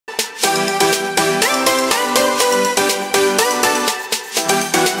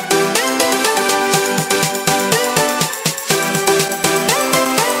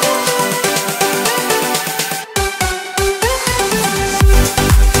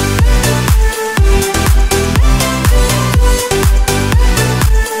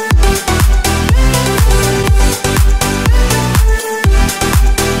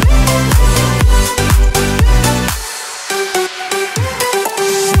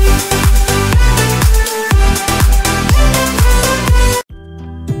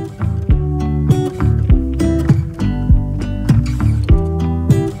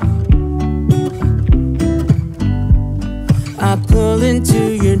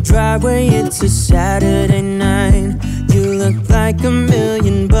driveway, it's a Saturday night. You look like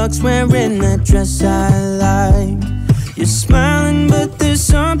 $1,000,000 wearing that dress I like. You're smiling, but there's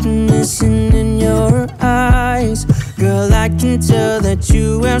something missing in your eyes. Girl, I can tell that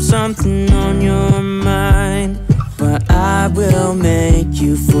you have something on your mind. But I will make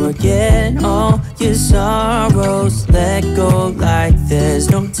you forget all your sorrows. Let go like there's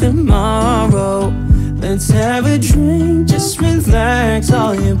no tomorrow. Let's have a drink, just relax,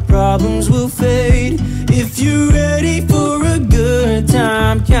 all your problems will fade. If you're ready for a good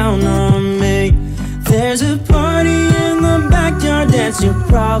time, count on me. There's a party in the backyard, dance your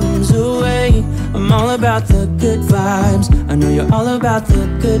problems away. I'm all about the good vibes, I know you're all about the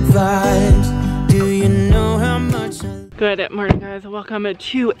good vibes. Do you know how much Good morning, guys. Welcome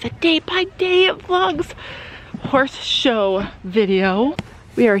to the Day by Day Vlogs horse show video.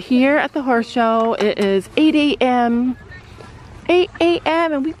 We are here at the horse show. It is 8 a.m. 8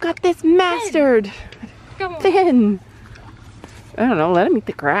 a.m. and we've got this mastered Finn. I don't know, let him eat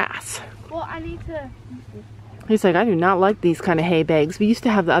the grass. Well, I need to. He's like, I do not like these kind of hay bags. We used to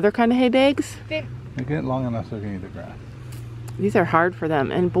have the other kind of hay bags. They get long enough so they can eat the grass. These are hard for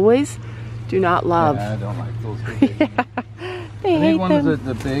them, and boys do not love. Yeah, I don't like those big. Yeah, they I hate think one them. is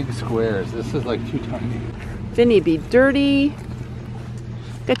the big squares. This is like too tiny. Finny be dirty.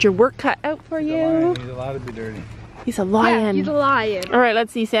 Got your work cut out for you. He's allowed to be dirty. He's a lion. Yeah, he's a lion. All right,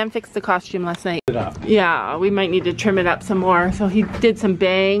 let's see. Sam fixed the costume last night. It up. Yeah, we might need to trim it up some more. So he did some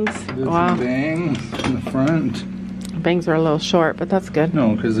bangs. Did some bangs in the front. Bangs are a little short, but that's good.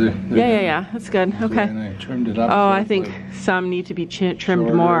 No, because they're Yeah, that's good. Okay. And I trimmed it up. Oh, so I it's think like some need to be trimmed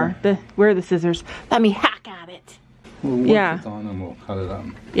shorter. more. Where are the scissors? Let me hack at it. Well, once Yeah. it's on, then we'll cut it up.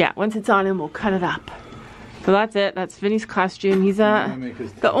 Yeah, once it's on him, we'll cut it up. So that's it. That's Vinny's costume. He's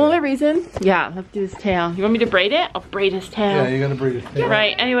the only reason. Yeah, let's do his tail. You want me to braid it? I'll braid his tail. Yeah, you gotta braid his tail.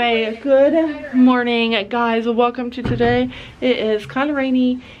 Right, anyway, good morning, guys. Welcome to today. It is kind of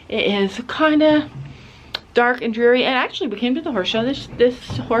rainy. It is kind of dark and dreary. And actually, we came to the horse show, this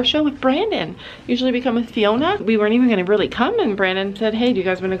horse show with Brandon. Usually we come with Fiona. We weren't even going to really come, and Brandon said, hey, do you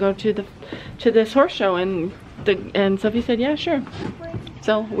guys want to go to this horse show? And Sophie said, yeah, sure.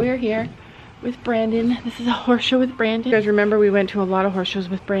 So we're here with Brandon. This is a horse show with Brandon. You guys remember we went to a lot of horse shows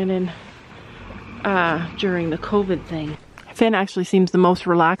with Brandon during the COVID thing. Finn actually seems the most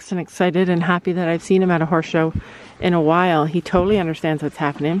relaxed and excited and happy that I've seen him at a horse show in a while. He totally understands what's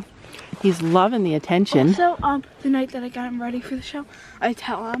happening. He's loving the attention. Also, the night that I got him ready for the show, I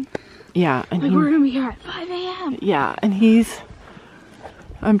tell him. Yeah, and like, we're gonna be here at 5 a.m. Yeah, and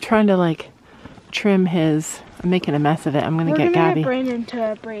I'm trying to like trim his. I'm making a mess of it. I'm gonna get Gabby. We're gonna get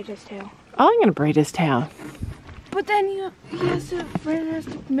Brandon to braid his tail. Oh, I'm gonna braid his tail. But then Brandon has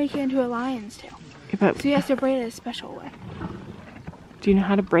to make it into a lion's tail. But, so he has to braid it a special way. Do you know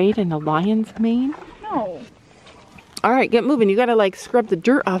how to braid in a lion's mane? No. All right, get moving. You gotta like scrub the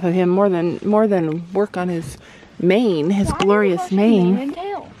dirt off of him more than work on his mane, his glorious mane. And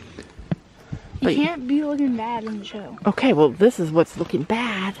tail. But you can't be looking bad in the show. Okay, well this is what's looking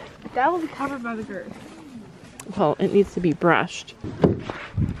bad. That will be covered by the girth. Well, it needs to be brushed.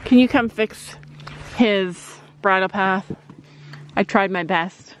 Can you come fix his bridle path? I tried my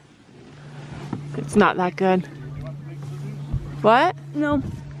best. It's not that good. What? No.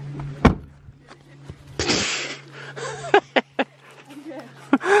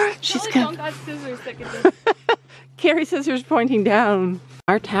 She's got scissors. Carrie scissors pointing down.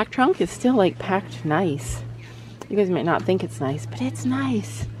 Our tack trunk is still like packed nice. You guys might not think it's nice, but it's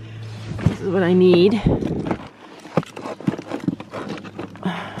nice. This is what I need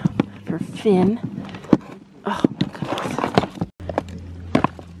for Finn. Oh my goodness.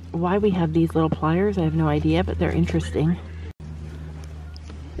 Why we have these little pliers, I have no idea, but they're interesting.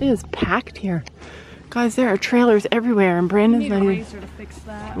 It is packed here. Guys, there are trailers everywhere, and Brandon's not even... razor to fix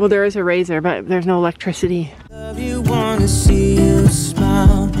that. Well, there is a razor, but there's no electricity. Love you, wanna see you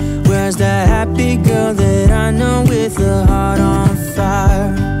smile. Where's that happy girl that I know with a heart on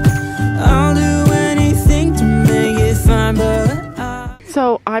fire? I'll do anything to make it fine, but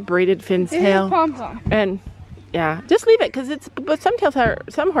So I braided Finn's tail. And yeah, just leave it, because but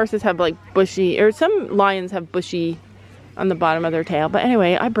some horses have like bushy, or some lions have bushy on the bottom of their tail. But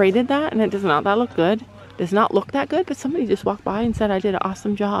anyway, I braided that, and it does not look that good, but somebody just walked by and said I did an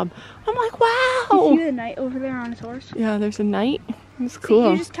awesome job. I'm like, wow. You see the knight over there on his horse? Yeah, there's a knight. It's cool.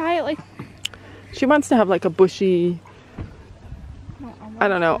 So you just tie it like... She wants to have like a bushy... I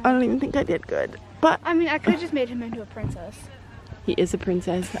don't know. I don't even think I did good. But I mean, I could have just made him into a princess. He is a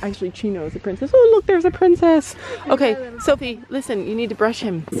princess. Actually, Chino is a princess. Oh, look, there's a princess. Okay, Sophie, listen, you need to brush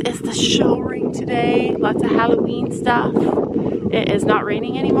him. This is the show ring today. Lots of Halloween stuff. It is not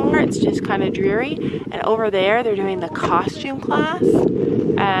raining anymore. It's just kind of dreary. And over there, they're doing the costume class.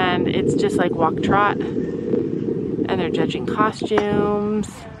 And it's just like walk trot. And they're judging costumes.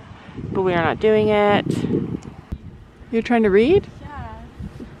 But we are not doing it. You're trying to read? Yeah.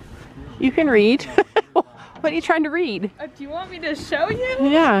 You can read. What are you trying to read? Do you want me to show you?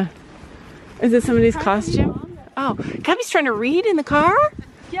 Yeah. Is it somebody's costume? Oh, Gabby's trying to read in the car?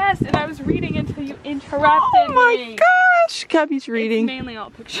 Yes, and I was reading until you interrupted Oh my me. gosh! Gabby's reading. It's mainly all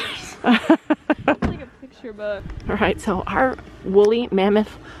pictures. It's like a picture book. All right, so our woolly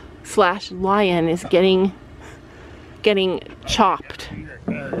mammoth / lion is getting chopped.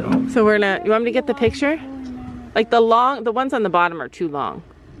 So we're gonna, you want me to get the picture? Like the ones on the bottom are too long.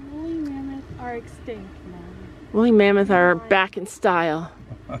 Woolly mammoths are extinct now. Woolly mammoths are back in style.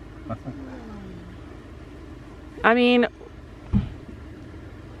 I mean,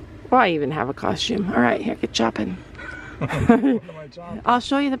 why even have a costume? All right, here, get chopping. I'll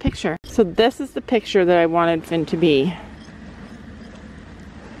show you the picture. So this is the picture that I wanted Finn to be.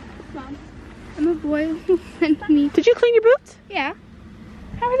 Mom, I'm a boy who sent me. Did you clean your boots? Yeah.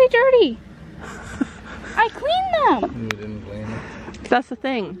 How are they dirty? I cleaned them. You didn't blame me. That's the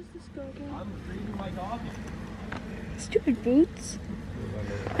thing. Stupid boots.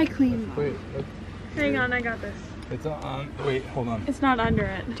 I cleaned them. Wait, look. Hang on, I got this. It's on. Wait, hold on. It's not under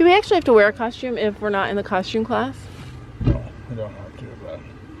it. Do we actually have to wear a costume if we're not in the costume class? No, we don't have to, but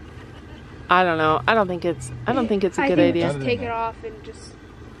I don't know. I don't think it's a good I idea. just take it off and just.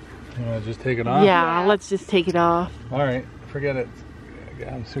 you want to just take it off? Yeah, let's just take it off. All right, forget it.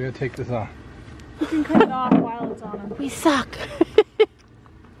 I'm still gonna take this off. You can cut it off while it's on them. We suck.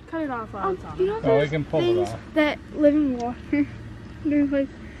 Cut it off while it's on You know Oh, we those can pull it things off. that live in water? They're like,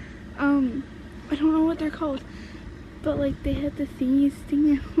 I don't know what they're called, but like they have the thingies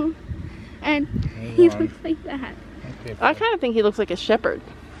sticking out, and he Hold on. looks like that. Okay, I kind of think he looks like a shepherd.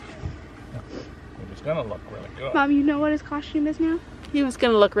 it's gonna look really good. Mom, you know what his costume is now? He was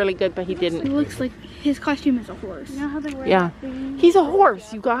gonna look really good, but he It didn't. looks like his costume is a horse. You know how they wear Yeah. that thing? He's a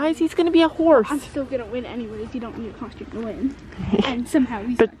horse, you guys. He's gonna be a horse. I'm still gonna win anyways. You don't need a costume to win. And somehow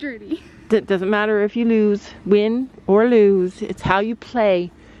he's But- not dirty. It doesn't matter if you win or lose. It's how you play,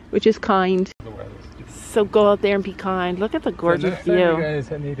 which is kind. The weather's stupid. So go out there and be kind. Look at the So gorgeous next time you view.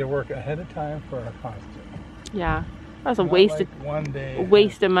 guys need to work ahead of time for a costume. Yeah, that was a Not waste like one day. of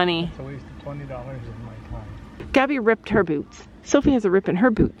money. It's a waste of $20 of my time. Gabby ripped her boots. Sophie has a rip in her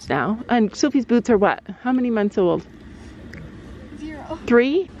boots now. And Sophie's boots are what? How many months old? 0.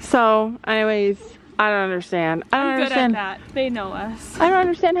 3? So, anyways, I don't understand. I don't I'm good understand. at that. They know us. I don't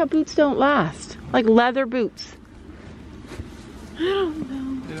understand how boots don't last. Like leather boots.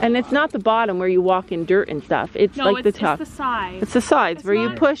 And it's not the bottom where you walk in dirt and stuff. It's No, like it's the top. the sides. It's the sides It's where you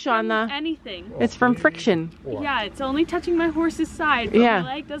not push on from the. anything. It's from friction. Yeah, it's only touching my horse's side, but Yeah.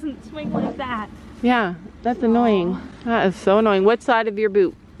 my leg doesn't swing like that. Yeah, that's annoying. That is so annoying. What side of your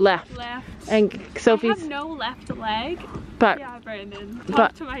boot? Left. Left. And I Sophie's. have no left leg. But Yeah, Brandon. but-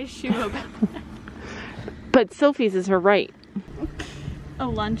 Talk to my shoe about that. but Sophie's is her right. A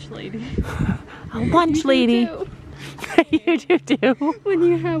lunch lady. A lunch lady. too. You do too. When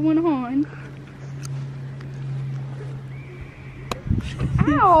you have one on.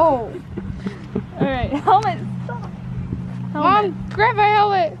 Ow! Alright, helmet. Stop. Helmet. Mom, grab my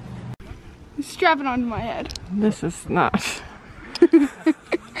helmet. Strap it onto my head. This is not.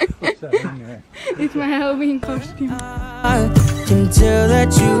 What's that in there? It's my Halloween costume. I can tell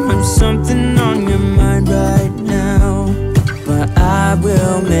that you have something on your mind right now, but I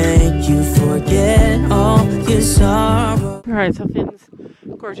will make you forget all your sorrow. Alright, so Finn's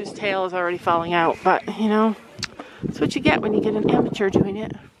gorgeous tail is already falling out, but you know, that's what you get when you get an amateur doing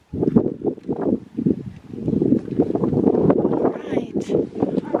it. Alright,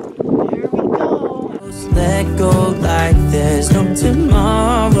 there we go. Let go like there's no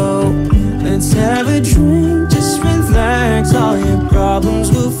tomorrow. Let's have a drink, just relax, all your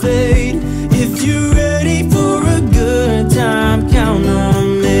problems will fade. If you're ready for a good time, count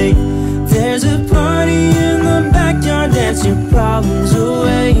on me. There's a party in the backyard, dance your problems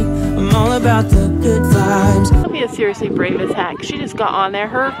away. I'm all about the good vibes. Sophie is seriously brave as heck. She just got on there.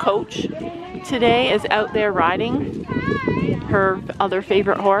 Her coach today is out there riding her other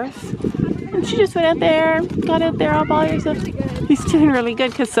favorite horse. And she just went out there, got out there all by herself. He's doing really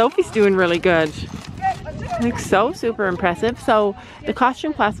good because Sophie's doing really good. Like so super impressive. So the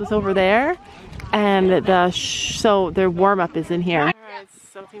costume class was over there, and so their warm up is in here. All right,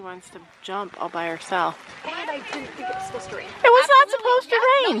 Sophie wants to jump all by herself. And I didn't think it was supposed to rain. It was not supposed to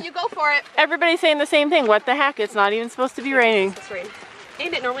rain. No, you go for it. Everybody's saying the same thing. What the heck? It's not even supposed to be raining. It's supposed to rain.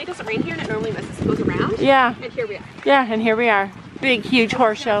 And it normally doesn't rain here, and it normally goes around. Yeah. And here we are. Yeah, and here we are. Big, huge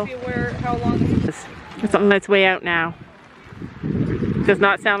horse show. It's on its way out now. Does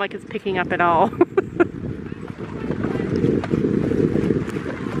not sound like it's picking up at all.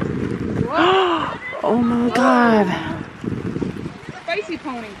 Oh my God. Spicy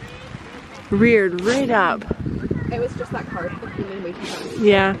pony. Reared right up. It was just that card.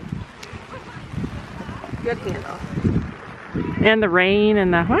 Yeah. Good handle. And the rain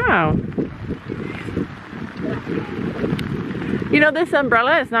and the, wow. You know, this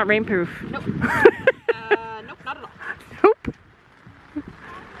umbrella is not rainproof. Nope. Nope, not at all. Nope.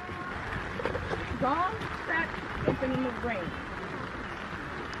 Wrong crack open in the rain.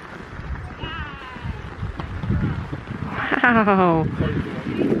 Wow.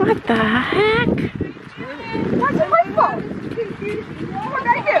 What the heck? What's the rainbow? What did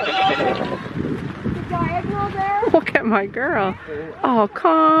I do? The diagonal there? Look at my girl. All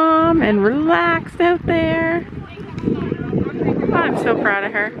calm and relaxed out there. I'm so proud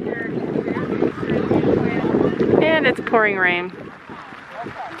of her. And it's pouring rain.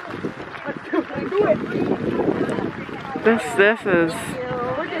 This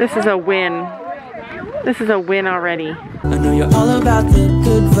is a win. This is a win already. I know you're all about the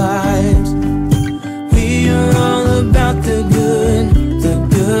good vibes. We are all about the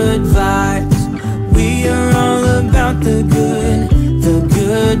good vibes. We are all about the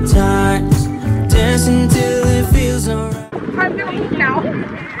good times. Dance until it feels alright. I'm gonna eat now.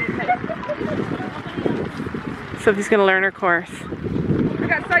 Sophie's gonna learn her course. I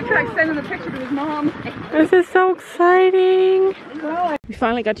got sidetracked sending the picture to his mom. This is so exciting. We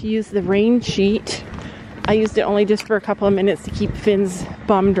finally got to use the rain sheet. I used it only just for a couple of minutes to keep Finn's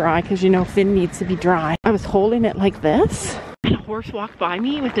bum dry because you know Finn needs to be dry. I was holding it like this and a horse walked by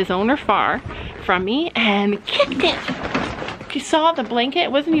me with his owner far from me and kicked it. You saw the blanket,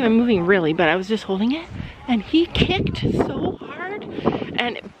 it wasn't even moving really, but I was just holding it and he kicked so hard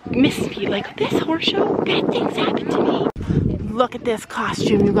and missed me. Like, this horse show, bad things happen to me. Look at this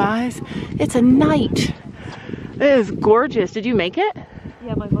costume, you guys. It's a knight. It is gorgeous. Did you make it?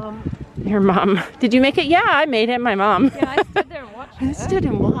 Yeah, my mom. Your mom. Did you make it? Yeah, I made it, my mom. Yeah, I stood there and watched I stood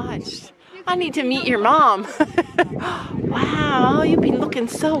and watched. I need to meet your mom. Wow, you've been looking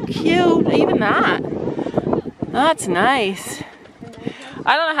so cute. Even that. That's nice.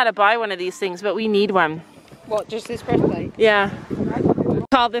 I don't know how to buy one of these things, but we need one. Well, just this birthday. Yeah.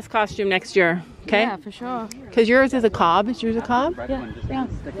 Call this costume next year, okay? Yeah, for sure. Because yours is a cob. Is yours a cob? Yeah.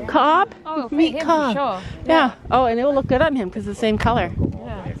 Cob? Oh, Meet him, cob. for sure. Yeah. Oh, and it will look good on him because it's the same color.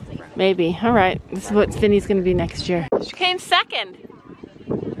 Yeah. Maybe. All right. This is what Finny's going to be next year. She came second.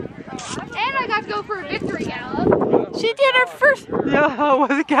 And I got to go for a victory gallop. She did her first. Yeah, it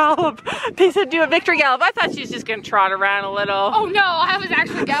was a gallop. They said do a victory gallop. I thought she was just going to trot around a little. Oh no, I was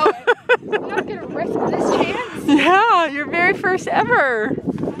actually going. I'm not going to risk this chance. Yeah, your very first ever.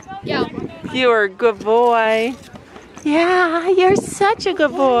 Yeah. You were a good boy. Yeah, you're such a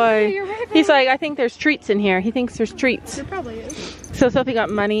good boy. He's like, I think there's treats in here. He thinks there's treats. There probably is. So Sophie got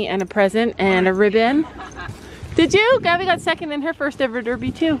money and a present and a ribbon. Did you? Gabby got second in her first ever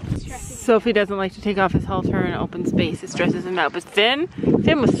derby too. Sophie doesn't like to take off his halter in an open space. It stresses him out. But Finn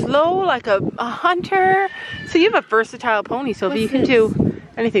was slow like a hunter. So you have a versatile pony, Sophie. You can do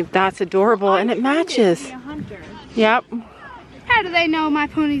anything. That's adorable and it matches. Yep. How do they know my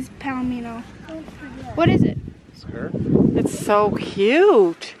pony's Palomino? What is it? It's so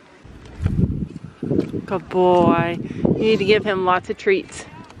cute. Good boy. You need to give him lots of treats.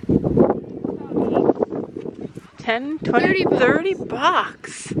 10, 20, 30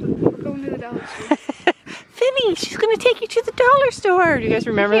 bucks. We're going to the dollar store. Finny, she's going to take you to the dollar store. Do you guys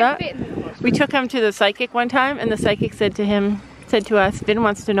remember that? We took him to the psychic one time and the psychic said to us, Finn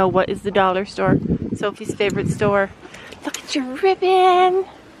wants to know what is the dollar store. Sophie's favorite store. Look at your ribbon.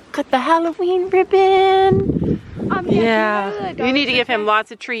 Got the Halloween ribbon. Yeah. You need to give him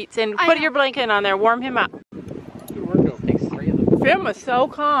lots of treats and put your blanket on there. Warm him up. Finn was so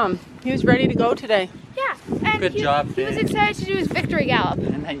calm. He was ready to go today. Yeah. And Good job, He was Finn. excited to do his victory gallop.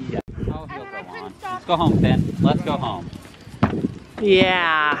 And then you oh, he'll go on. Let's go home, Ben. Let's go home.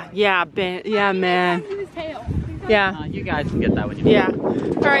 Yeah. Yeah, Ben. Yeah, man. Yeah. You guys can get that when you Yeah.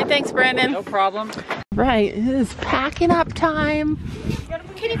 All right, thanks, Brandon. No problem. Right, it is packing up time.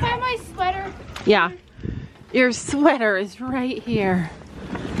 Can you find my sweater? Yeah. Your sweater is right here.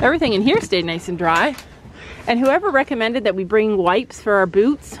 Everything in here stayed nice and dry. And whoever recommended that we bring wipes for our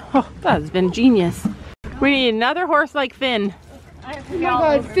boots, oh, that has been genius. We need another horse like Finn. Oh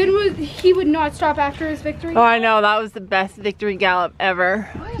my God, he would not stop after his victory. Oh, I know, that was the best victory gallop ever.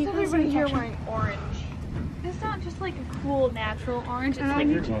 Why is everybody here wearing orange? It's not just like a cool natural orange, it's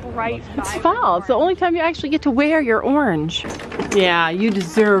like bright. It's fall. It's the only time you actually get to wear your orange. Yeah, you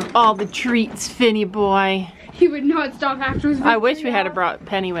deserve all the treats, Finny boy. He would not stop after his victory I wish we had gallop. brought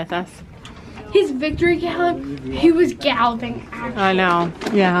Penny with us. His victory gallop, he was galloping actually. I know,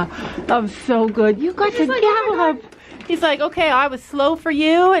 yeah. That was so good. You got to gallop. He's like, okay, I was slow for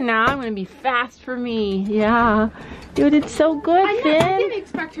you, and now I'm going to be fast for me. Yeah. You did so good, Finn. I didn't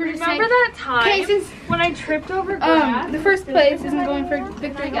expect her to Remember that time Okay, since when I tripped over grass? the first place isn't going for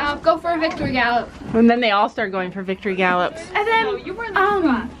victory gallop, go for a victory gallop. And then they all start going for victory gallops. And then, No, you were in the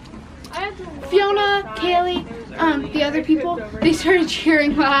grass. Fiona, Kaylee, the other people, they started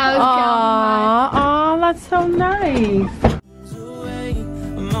cheering while I was galloping. Aw, that's so nice.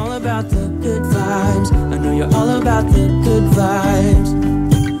 I'm all about the good vibes. I know you're all about the good vibes.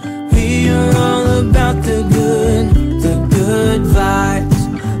 We are all about the good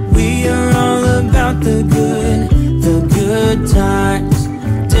vibes. We are all about the good times.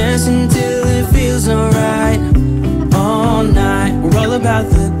 Dancing till it feels alright. All night, we're all about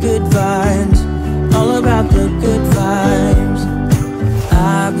the good vibes. All about the good vibes.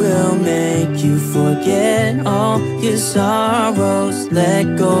 I will make you forget all your sorrows.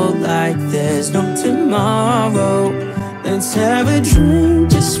 Let go like there's no tomorrow. Let's have a drink,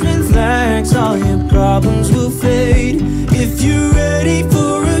 just relax. All your problems will fade. If you're ready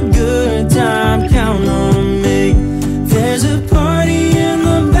for a good time, count on me. There's a party in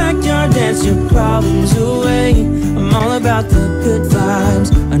the backyard, dance your problems away. I'm all about the good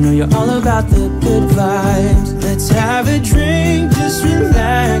vibes. I know you're all about the good vibes. Let's have a drink, just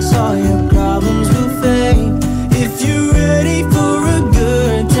relax. All your problems will fade. If you're ready for a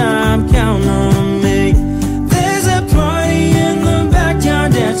good time, count on me. There's a party in the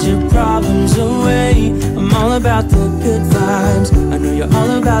backyard, dance your problems away. I'm all about the good vibes. I know you're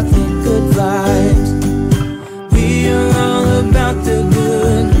all about the good vibes. We are all about the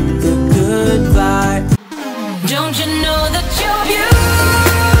good vibe. Don't you know that you're beautiful?